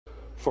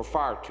for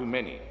far too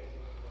many.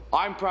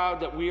 I'm proud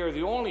that we are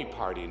the only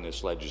party in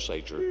this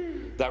legislature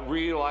that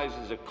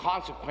realizes the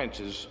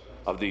consequences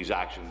of these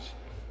actions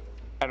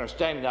and are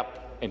standing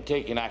up and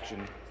taking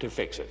action to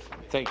fix it.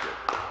 Thank you.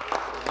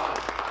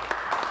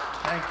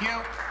 Thank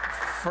you.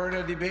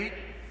 Further debate?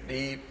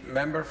 The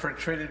member for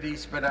Trinity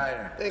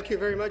Spadina. Thank you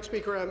very much,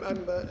 Speaker.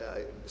 I'm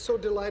so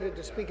delighted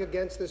to speak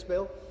against this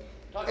bill,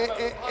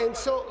 and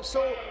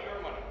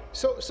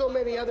so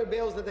many other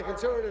bills that the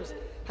Conservatives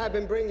have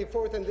been bringing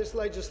forth in this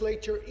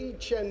legislature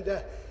each and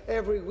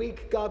every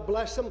week. God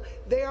bless them.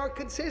 They are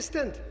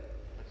consistent,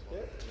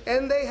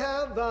 and they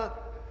have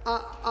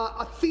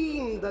a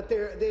theme that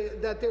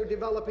they're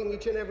developing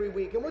each and every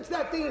week. And what's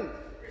that theme?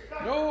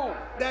 No.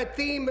 That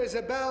theme is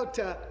about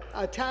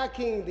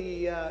attacking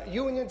the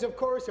unions, of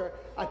course, or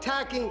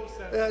attacking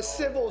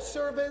civil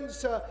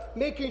servants,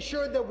 making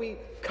sure that we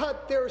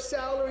cut their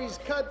salaries,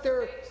 cut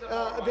their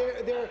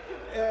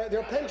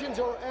pensions,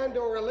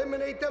 or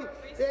eliminate them.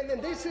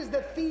 And this is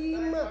the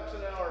theme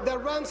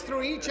that runs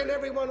through each and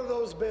every one of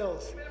those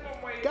bills.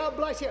 God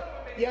bless you.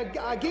 Yeah,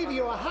 I give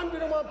you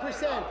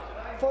 101%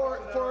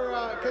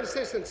 for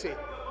consistency.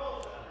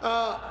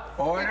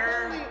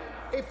 Order.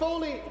 If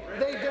only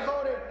they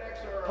devoted,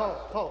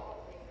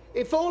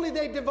 if only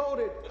they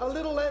devoted a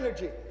little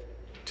energy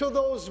to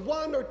those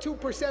 1 or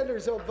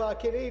 2% of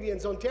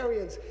Canadians,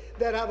 Ontarians,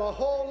 that have a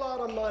whole lot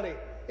of money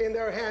in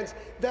their hands,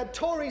 that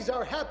Tories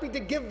are happy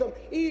to give them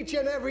each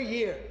and every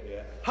year.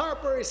 Yeah.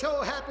 Harper is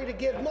so happy to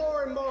give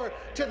more and more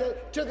to the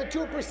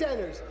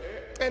 2%ers.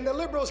 And the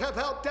Liberals have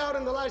helped out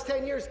in the last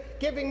 10 years,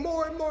 giving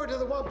more and more to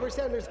the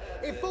 1%ers.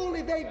 If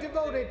only they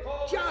devoted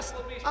just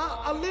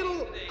a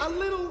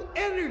little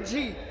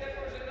energy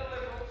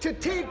to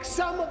take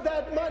some of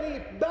that money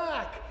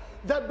back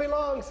that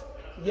belongs,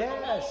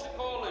 yes,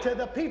 to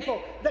the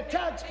people, the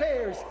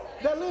taxpayers,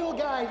 the little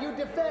guy you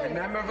defend.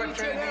 Remember for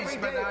Trinity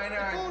Spadina,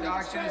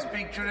 ask you to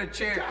speak through the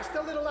chair. Just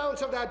a little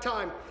ounce of that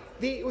time.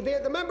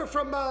 The member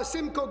from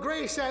Simcoe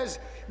Grey says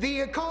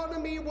the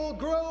economy will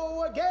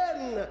grow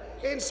again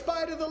in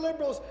spite of the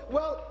Liberals.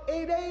 Well,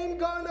 it ain't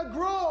gonna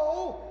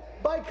grow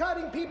by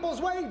cutting people's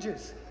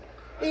wages.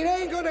 It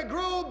ain't going to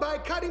grow by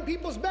cutting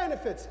people's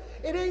benefits.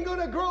 It ain't going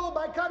to grow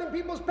by cutting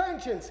people's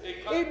pensions.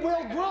 It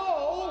will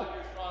grow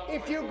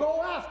if you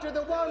go after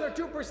the 1 or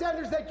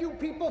 2%ers that you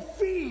people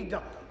feed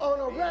on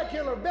a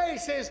regular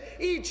basis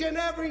each and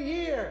every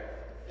year.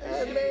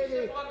 And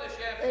maybe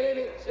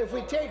if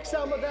we take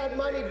some of that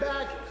money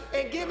back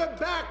and give it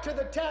back to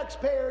the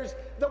taxpayers,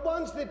 the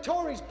ones that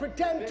Tories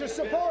pretend to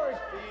support,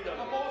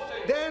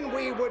 then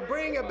we would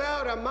bring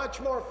about a much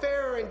more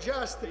fair and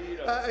just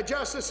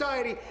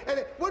society.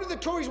 And what do the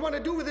Tories want to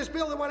do with this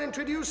bill? They want to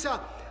introduce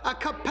a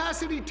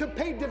capacity to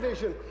pay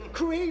division,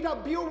 create a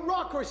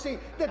bureaucracy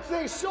that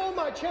they so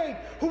much hate,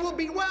 who will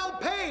be well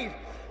paid,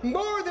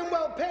 more than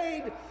well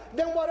paid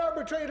than what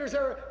arbitrators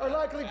are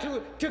likely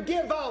to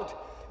give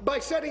out by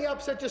setting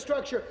up such a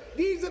structure.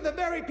 These are the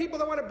very people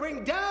that want to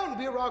bring down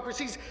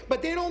bureaucracies,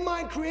 but they don't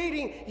mind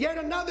creating yet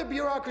another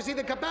bureaucracy,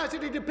 the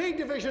capacity to pay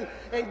division,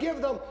 and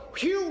give them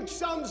huge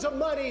sums of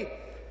money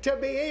to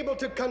be able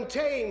to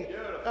contain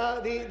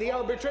the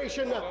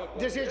arbitration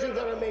decisions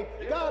that are made.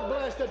 God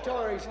bless the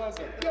Tories.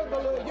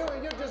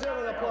 You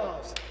deserve an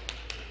applause.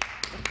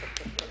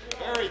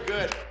 Very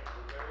good.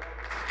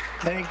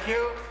 Thank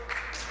you.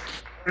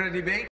 For the debate.